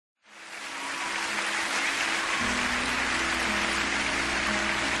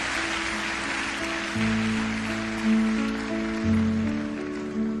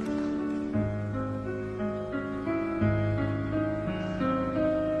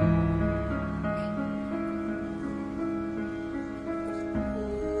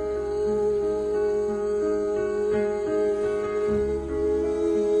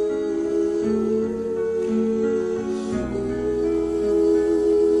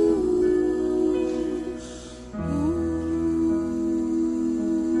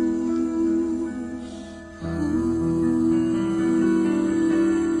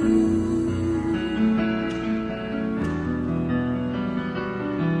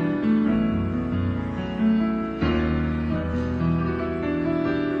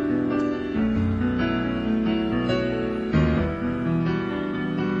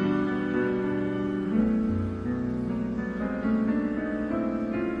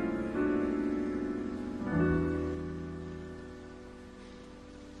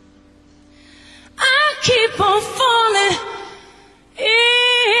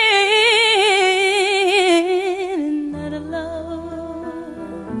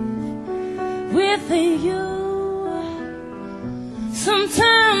with you.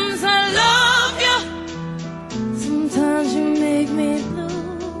 Sometimes I love you, sometimes you make me blue.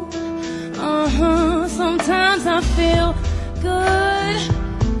 Sometimes I feel good,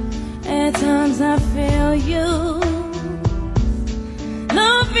 at times I feel you.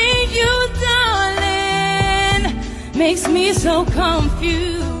 Loving you, darling, makes me so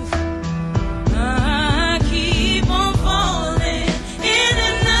confused. I keep on falling in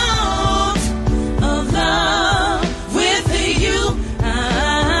and out of love with you.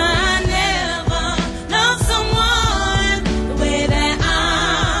 I never loved someone the way that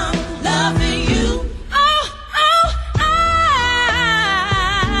I'm loving you. I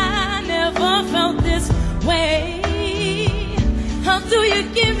never felt this way. How do you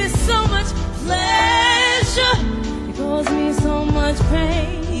give me so much pleasure? It causes me so much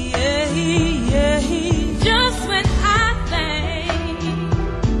pain. Just when I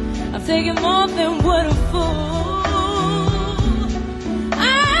think I've taken more than what a fool,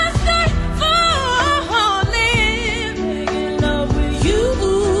 I start falling, making love with you.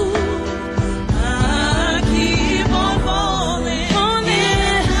 I keep on falling,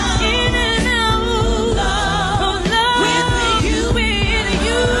 in and out of love with you.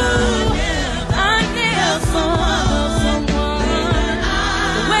 I never love someone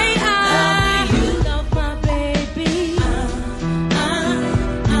the way I love my baby.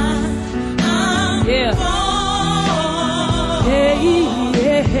 Yeah.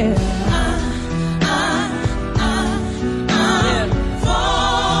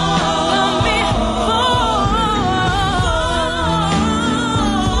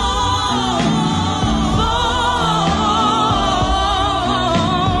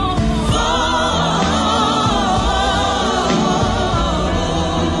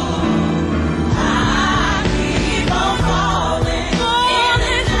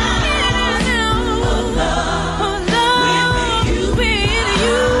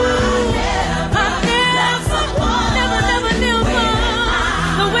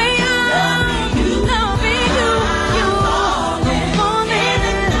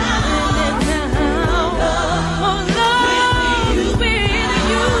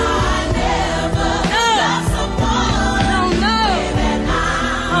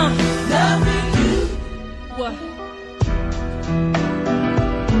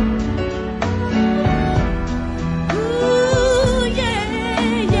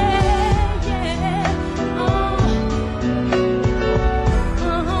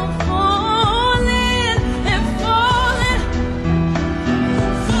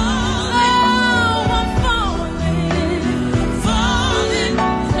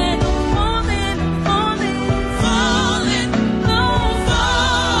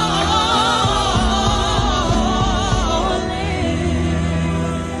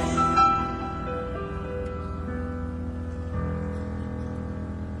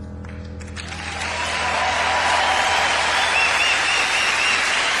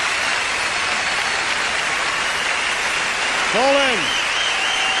 Fallin,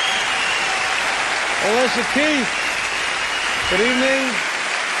 Alicia Keys, good evening.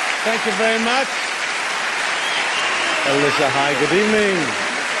 Thank you very much. Alicia, hi, good evening.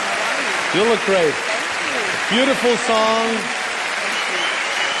 You look great. Beautiful song.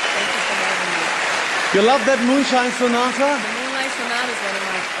 You love that Moonshine Sonata? The Moonlight Sonata is one of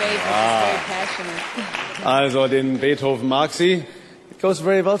my favorites. It's very passionate. Also, den Beethoven mag sie. It goes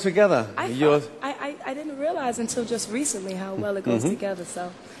very well together. I didn't realize until just recently how well it goes together, so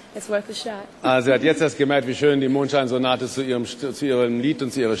it's worth a shot. Also, er hat jetzt erst gemerkt, wie schön die Moonshine Sonate zu ihrem Lied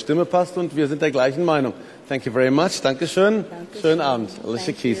und zu ihrer Stimme passt, und wir sind der gleichen Meinung. Thank you very much. Dankeschön. Schönen Abend.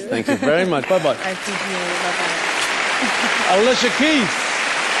 Alicia Keys. Thank you very much. Bye bye. Thank you. Bye bye. Alicia Keys.